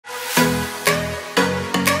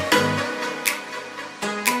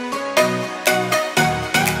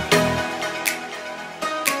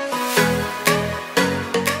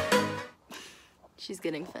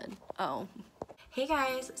getting fed. Oh. Hey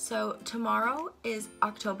guys, so tomorrow is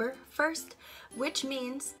October 1st, which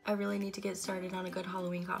means I really need to get started on a good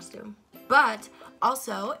Halloween costume. But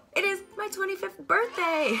also, it is my 25th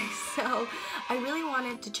birthday! So I really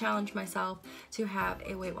wanted to challenge myself to have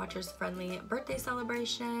a Weight Watchers friendly birthday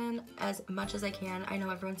celebration as much as I can. I know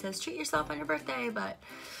everyone says treat yourself on your birthday, but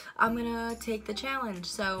I'm gonna take the challenge.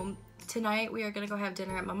 So tonight we are gonna go have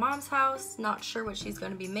dinner at my mom's house. Not sure what she's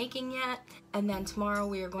gonna be making yet. And then tomorrow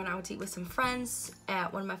we are going out to eat with some friends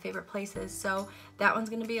at one of my favorite places. So that one's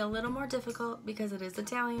gonna be a little more difficult because it is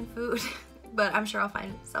Italian food, but I'm sure I'll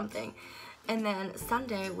find something. And then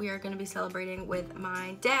Sunday we are gonna be celebrating with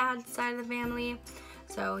my dad's side of the family.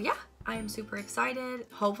 So yeah, I am super excited.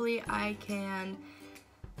 Hopefully I can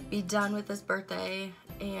be done with this birthday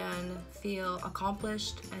and feel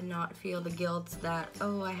accomplished and not feel the guilt that,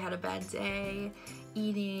 oh, I had a bad day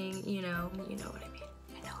eating, you know what I mean.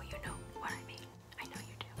 I know you know what I mean. I know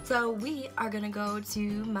you do. So we are gonna go to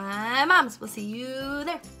my mom's. We'll see you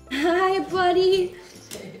there. Hi, buddy.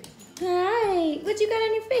 Hi. What you got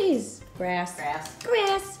on your face? Grass. Grass.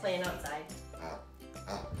 Grass. Playing outside.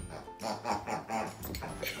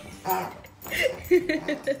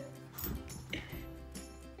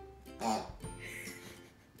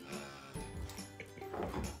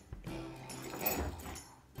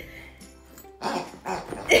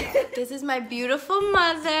 This is my beautiful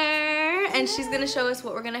mother, and she's gonna show us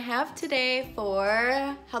what we're gonna have today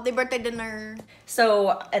for healthy birthday dinner.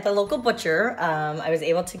 So at the local butcher, I was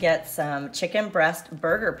able to get some chicken breast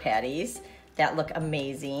burger patties that look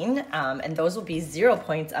amazing, and those will be 0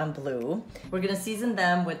 points on Blue. We're gonna season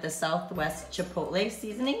them with the Southwest Chipotle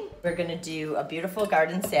seasoning. We're gonna do a beautiful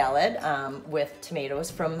garden salad with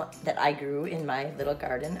tomatoes that I grew in my little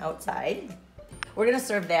garden outside. We're gonna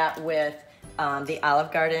serve that with the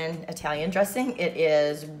Olive Garden Italian dressing. It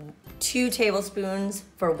is 2 tablespoons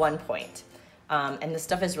for 1 point. And the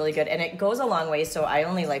stuff is really good, and it goes a long way, so I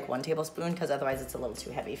only like 1 tablespoon because otherwise it's a little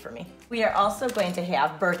too heavy for me. We are also going to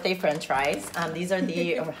have birthday french fries. These are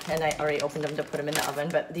the, and I already opened them to put them in the oven,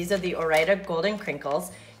 but these are the Ore-Ida Golden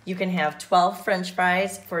Crinkles. You can have 12 french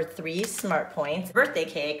fries for 3 smart points. Birthday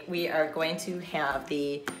cake, we are going to have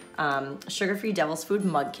the sugar-free Devil's Food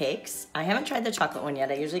mug cakes. I haven't tried the chocolate one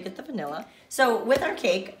yet. I usually get the vanilla. So with our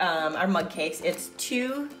cake, our mug cakes, it's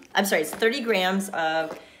 30 grams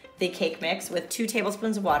of the cake mix with 2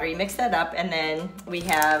 tablespoons of water. You mix that up, and then we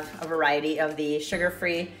have a variety of the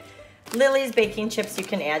sugar-free Lily's baking chips. You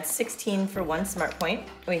can add 16 for 1 smart point.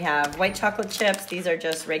 We have white chocolate chips. These are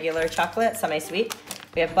just regular chocolate, semi-sweet.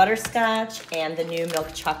 We have butterscotch and the new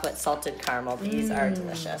milk chocolate salted caramel. These are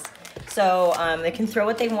delicious. So they can throw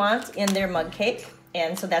what they want in their mug cake.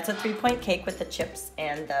 And so that's a 3-point cake with the chips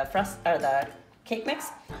and the cake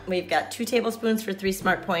mix. We've got 2 tablespoons for 3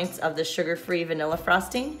 smart points of the sugar-free vanilla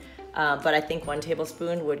frosting. But I think 1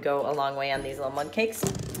 tablespoon would go a long way on these little mug cakes.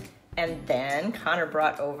 And then Connor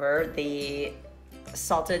brought over the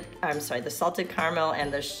salted caramel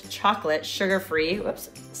and the chocolate sugar-free,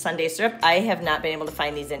 sundae syrup. I have not been able to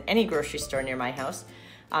find these in any grocery store near my house,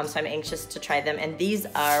 so I'm anxious to try them. And these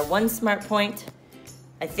are 1 smart point,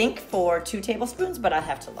 I think, for 2 tablespoons, but I'll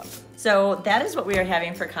have to look. So that is what we are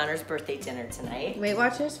having for Connor's birthday dinner tonight. Weight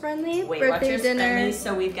Watchers friendly Weight birthday Watchers dinner. friendly.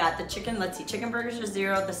 So we've got the chicken. Let's see, chicken burgers are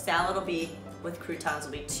 0. The salad will be with croutons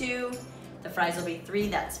will be 2. The fries will be 3,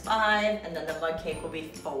 that's 5, and then the mug cake will be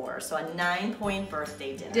 4. So a 9-point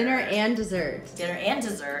birthday dinner. Dinner and dessert. Dinner and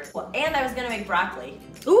dessert. Well, and I was gonna make broccoli.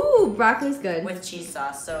 Ooh, broccoli's good. With cheese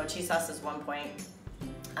sauce, so cheese sauce is 1 point.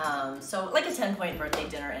 So like a 10-point birthday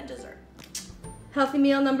dinner and dessert. Healthy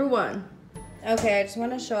meal number 1. Okay, I just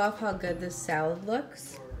want to show off how good this salad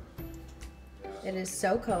looks. It is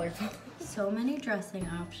so colorful. So many dressing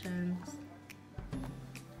options.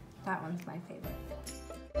 That one's my favorite.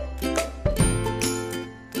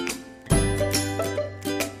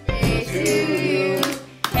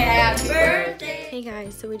 Happy birthday! Hey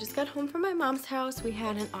guys, so we just got home from my mom's house. We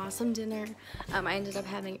had an awesome dinner. I ended up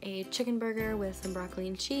having a chicken burger with some broccoli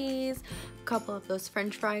and cheese, a couple of those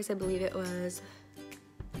french fries. I believe it was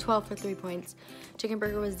 12 for 3 points. Chicken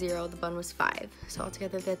burger was 0, the bun was 5. So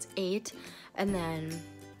altogether that's 8. And then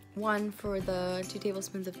 1 for the 2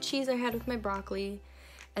 tablespoons of cheese I had with my broccoli.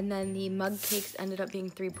 And then the mug cakes ended up being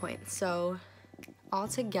 3 points. So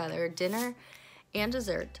altogether, dinner and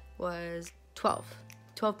dessert was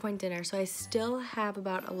 12-point dinner. So I still have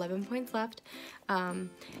about 11 points left.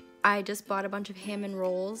 I just bought a bunch of ham and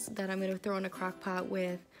rolls that I'm gonna throw in a crock pot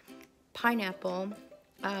with pineapple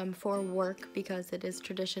for work, because it is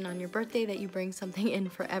tradition on your birthday that you bring something in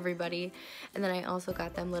for everybody. And then I also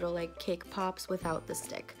got them little like cake pops without the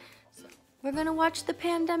stick. So We're gonna watch the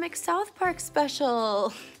Pandemic South Park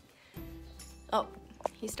special. Oh,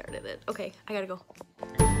 he started it. Okay, I gotta go.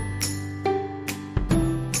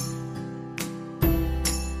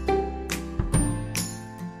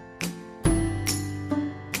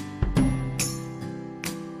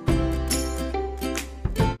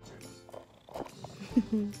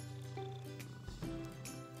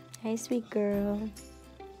 Hi, sweet girl.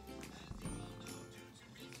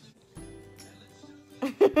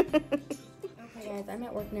 Okay guys, I'm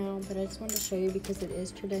at work now, but I just wanted to show you because it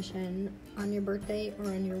is tradition on your birthday or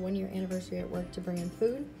on your 1-year anniversary at work to bring in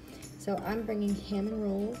food. So I'm bringing ham and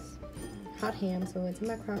rolls, hot ham, so it's in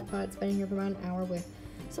my crock pot. It's been in here for about an hour with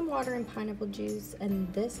some water and pineapple juice,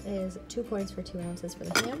 and this is 2 points for 2 ounces for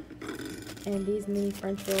the ham. And these mini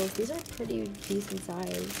French rolls, these are pretty decent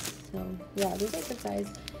size. So yeah, these are good size.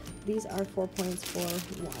 These are 4 points for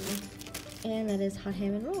 1. And that is hot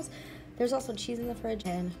ham and rolls. There's also cheese in the fridge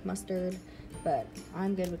and mustard, but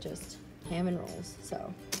I'm good with just ham and rolls.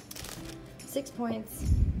 So 6 points.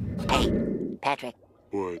 Hey, Patrick.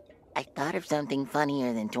 What? I thought of something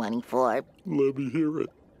funnier than 24. Let me hear it.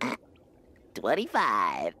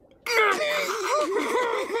 25.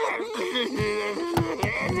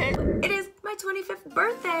 It is my 25th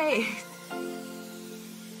birthday!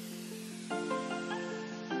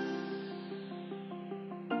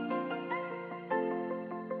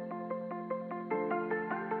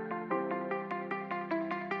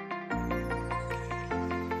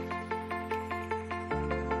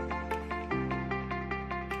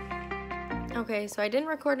 Okay, so I didn't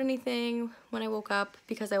record anything when I woke up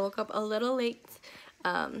because I woke up a little late.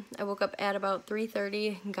 I woke up at about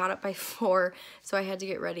 3:30 and got up by 4, so I had to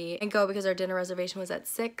get ready and go because our dinner reservation was at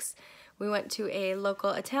 6. We went to a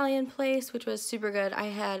local Italian place, which was super good. I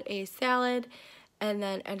had a salad and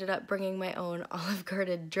then ended up bringing my own Olive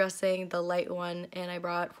Garden dressing, the light one, and I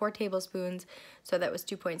brought 4 tablespoons, so that was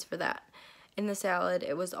 2 points for that. In the salad,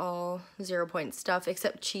 it was all 0 point stuff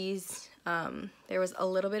except cheese. There was a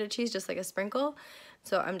little bit of cheese, just like a sprinkle,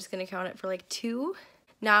 so I'm just gonna count it for like 2.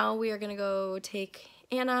 Now we are gonna go take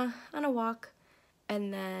Anna on a walk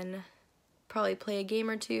and then probably play a game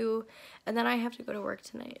or 2, and then I have to go to work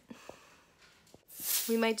tonight.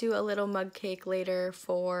 We might do a little mug cake later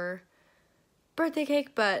for birthday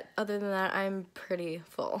cake, but other than that, I'm pretty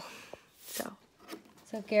full. So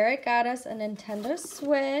Garrett got us a Nintendo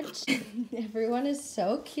Switch. Everyone is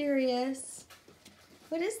so curious.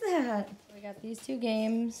 What is that? We got these 2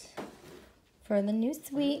 games for the new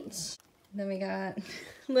Switch. Then we got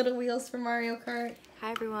little wheels for Mario Kart.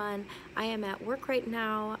 Hi everyone, I am at work right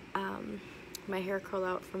now. My hair curled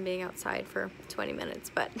out from being outside for 20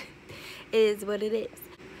 minutes, but it is what it is.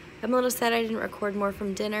 I'm a little sad I didn't record more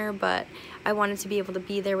from dinner, but I wanted to be able to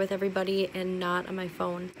be there with everybody and not on my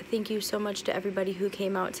phone. Thank you so much to everybody who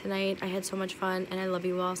came out tonight. I had so much fun and I love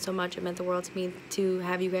you all so much. It meant the world to me to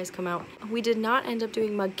have you guys come out. We did not end up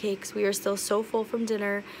doing mug cakes. We are still so full from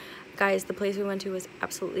dinner. Guys, the place we went to was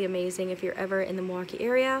absolutely amazing. If you're ever in the Milwaukee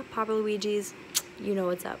area, Papa Luigi's, you know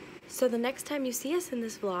what's up. So the next time you see us in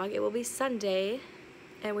this vlog, it will be Sunday,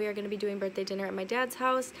 and we are going to be doing birthday dinner at my dad's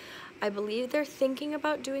house. I believe they're thinking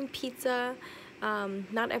about doing pizza.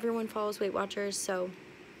 Not everyone follows Weight Watchers, so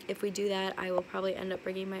if we do that, I will probably end up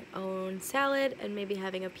bringing my own salad and maybe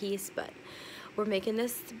having a piece, but we're making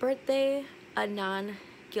this birthday a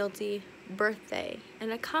non-guilty birthday,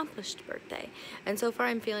 an accomplished birthday, and so far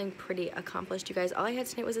I'm feeling pretty accomplished, you guys. All I had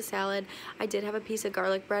tonight was a salad. I did have a piece of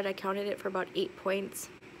garlic bread. I counted it for about 8 points.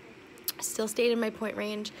 Still stayed in my point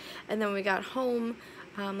range, and then when we got home,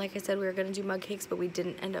 like I said, we were going to do mug cakes, but we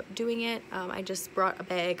didn't end up doing it. I just brought a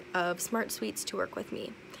bag of Smart Sweets to work with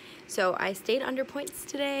me. So I stayed under points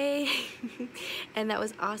today, and that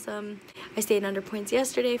was awesome. I stayed under points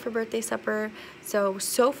yesterday for birthday supper, so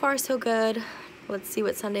far so good. Let's see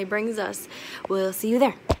what Sunday brings us. We'll see you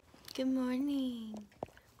there. Good morning.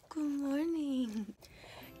 Good morning.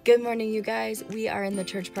 Good morning, you guys. We are in the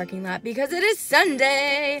church parking lot because it is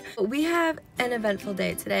Sunday. We have an eventful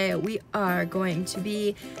day today. We are going to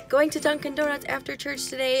be going to Dunkin' Donuts after church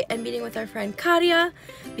today and meeting with our friend Katia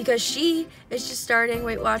because she is just starting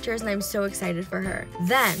Weight Watchers and I'm so excited for her.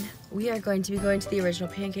 Then we are going to be going to the Original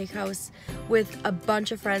Pancake House with a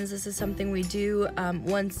bunch of friends. This is something we do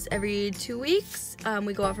once every 2 weeks.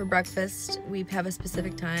 We go out for breakfast. We have a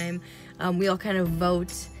specific time. We all kind of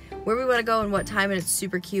vote where we want to go and what time, and it's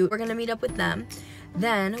super cute. We're gonna meet up with them.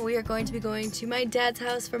 Then we are going to be going to my dad's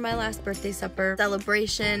house for my last birthday supper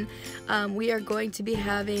celebration. We are going to be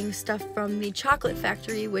having stuff from the Chocolate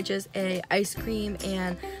Factory, which is a ice cream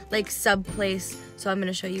and like sub place. So I'm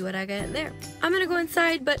gonna show you what I got there. I'm gonna go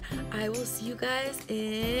inside, but I will see you guys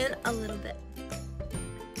in a little bit.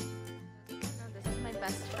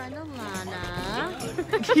 friend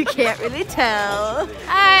Alana. You can't really tell.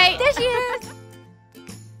 Hi, there she is.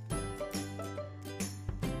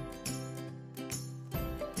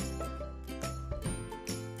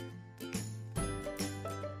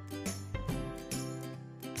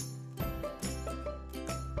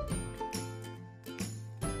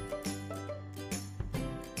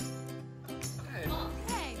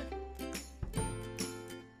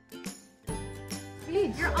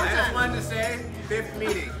 I just wanted to say, 5th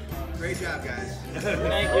meeting. Great job, guys.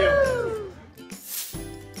 Thank you.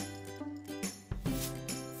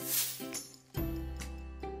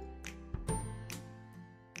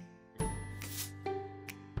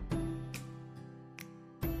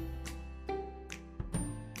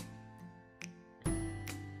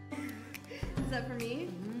 Is that for me?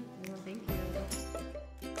 Well, thank you.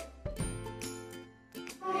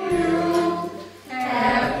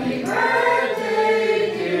 Happy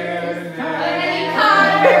birthday, dear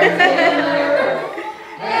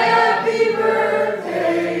Happy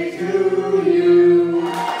birthday to you.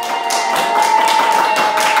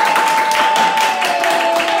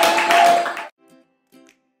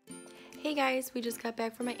 Hey guys, we just got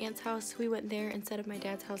back from my aunt's house. We went there instead of my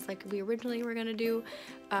dad's house like we originally were gonna do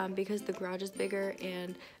because the garage is bigger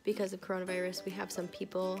and because of coronavirus we have some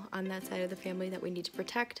people on that side of the family that we need to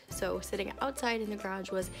protect. So sitting outside in the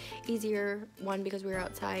garage was easier, one because we were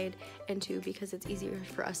outside and two because it's easier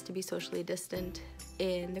for us to be socially distant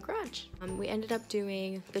in the garage. We ended up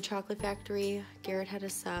doing the chocolate factory. Garrett had a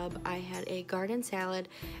sub, I had a garden salad.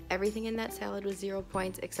 Everything in that salad was 0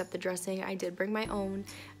 points except the dressing. I did bring my own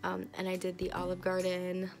and I did the Olive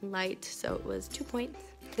Garden light, so it was 2 points.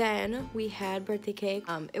 Then we had birthday cake.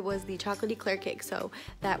 It was the chocolate eclair cake, so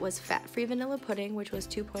that was fat-free vanilla pudding, which was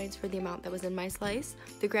 2 points for the amount that was in my slice.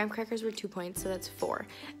 The graham crackers were 2 points, so that's 4.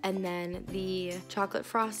 And then the chocolate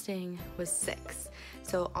frosting was 6.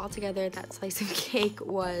 So altogether, that slice of cake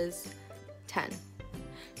was 10.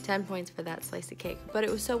 10 points for that slice of cake, but it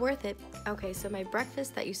was so worth it. Okay, so my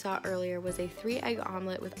breakfast that you saw earlier was a 3-egg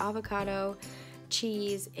omelet with avocado,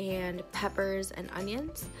 cheese, and peppers and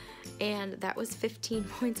onions, and that was 15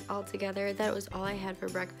 points altogether. That was all I had for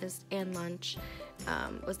breakfast and lunch,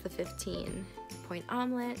 was the 15-point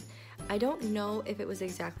omelet. I don't know if it was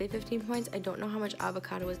exactly 15 points. I don't know how much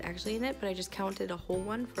avocado was actually in it, but I just counted a whole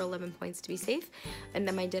one for 11 points to be safe. And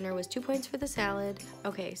then my dinner was 2 points for the salad.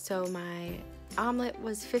 Okay, so my omelet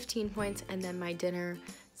was 15 points, and then my dinner,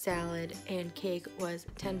 salad, and cake was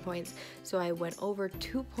 10 points. So I went over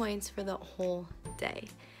 2 points for the whole day,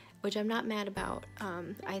 which I'm not mad about.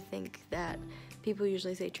 I think that people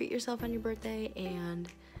usually say treat yourself on your birthday, and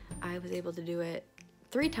I was able to do it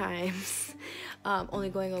 3 times, only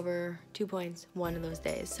going over 2 points one of those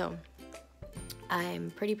days. So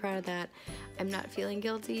I'm pretty proud of that. I'm not feeling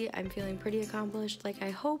guilty. I'm feeling pretty accomplished like I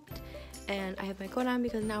hoped. And I have my coat on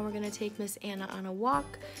because now we're gonna take Miss Anna on a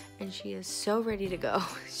walk, and she is so ready to go.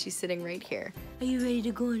 She's sitting right here. Are you ready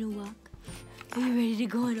to go on a walk? Are you ready to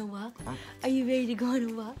go on a walk? Are you ready to go on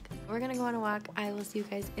a walk? We're gonna go on a walk. I will see you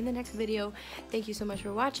guys in the next video. Thank you so much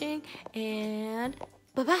for watching, and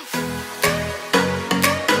bye-bye.